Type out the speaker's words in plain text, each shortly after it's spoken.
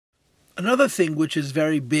Another thing which is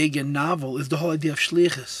very big and novel is the whole idea of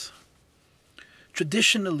shlichus.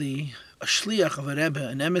 Traditionally, a shliach of a Rebbe,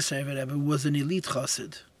 an emissary of a Rebbe, was an elite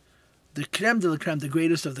chassid, the creme de la creme, the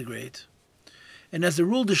greatest of the great. And as a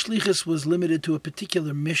rule, the shlichus was limited to a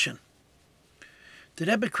particular mission. The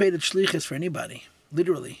Rebbe created shlichus for anybody,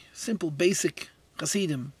 literally. Simple, basic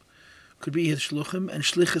chassidim could be his shluchim, and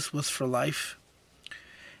shlichus was for life.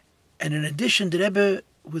 And in addition, the Rebbe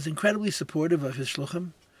was incredibly supportive of his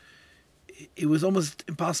shluchim. It was almost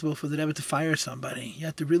impossible for the Rebbe to fire somebody. You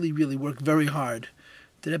had to really, really work very hard.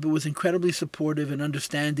 The Rebbe was incredibly supportive and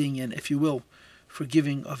understanding and, if you will,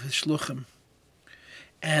 forgiving of his shluchim.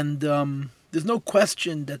 And there's no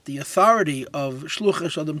question that the authority of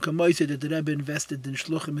shluchas adam kamoise that the Rebbe invested in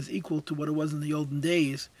shluchim is equal to what it was in the olden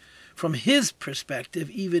days. From his perspective,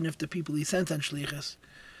 even if the people he sent on shlichus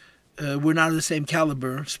were not of the same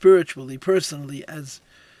caliber, spiritually, personally, as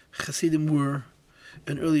chassidim were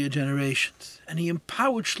in earlier generations. And he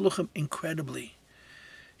empowered shluchim incredibly.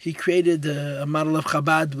 He created a model of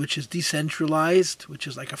Chabad which is decentralized, which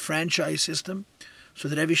is like a franchise system, so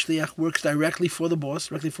that every shliach works directly for the boss,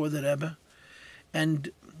 directly for the Rebbe. And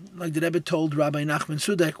like the Rebbe told Rabbi Nachman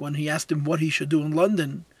Sudek when he asked him what he should do in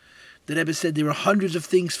London, the Rebbe said there are hundreds of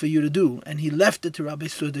things for you to do, and he left it to Rabbi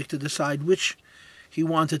Sudek to decide which he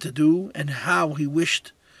wanted to do and how he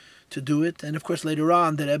wished to do it. And of course later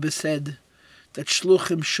on the Rebbe said that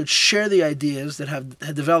shluchim should share the ideas that had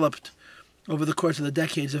developed over the course of the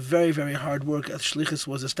decades of very, very hard work as shlichus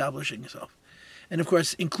was establishing itself. And of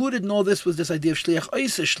course, included in all this was this idea of shliach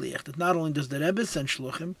oisa shliach, that not only does the Rebbe send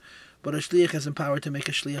shluchim, but a shliach has empowered to make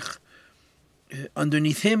a shliach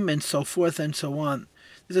underneath him, and so forth and so on.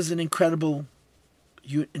 This is an incredible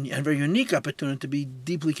and very unique opportunity to be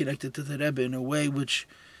deeply connected to the Rebbe in a way which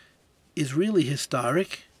is really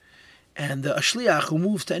historic. And a shliach who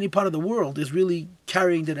moves to any part of the world is really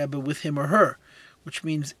carrying the Rebbe with him or her, which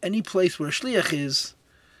means any place where a shliach is,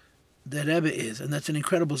 the Rebbe is. And that's an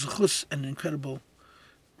incredible zechus and an incredible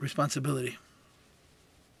responsibility.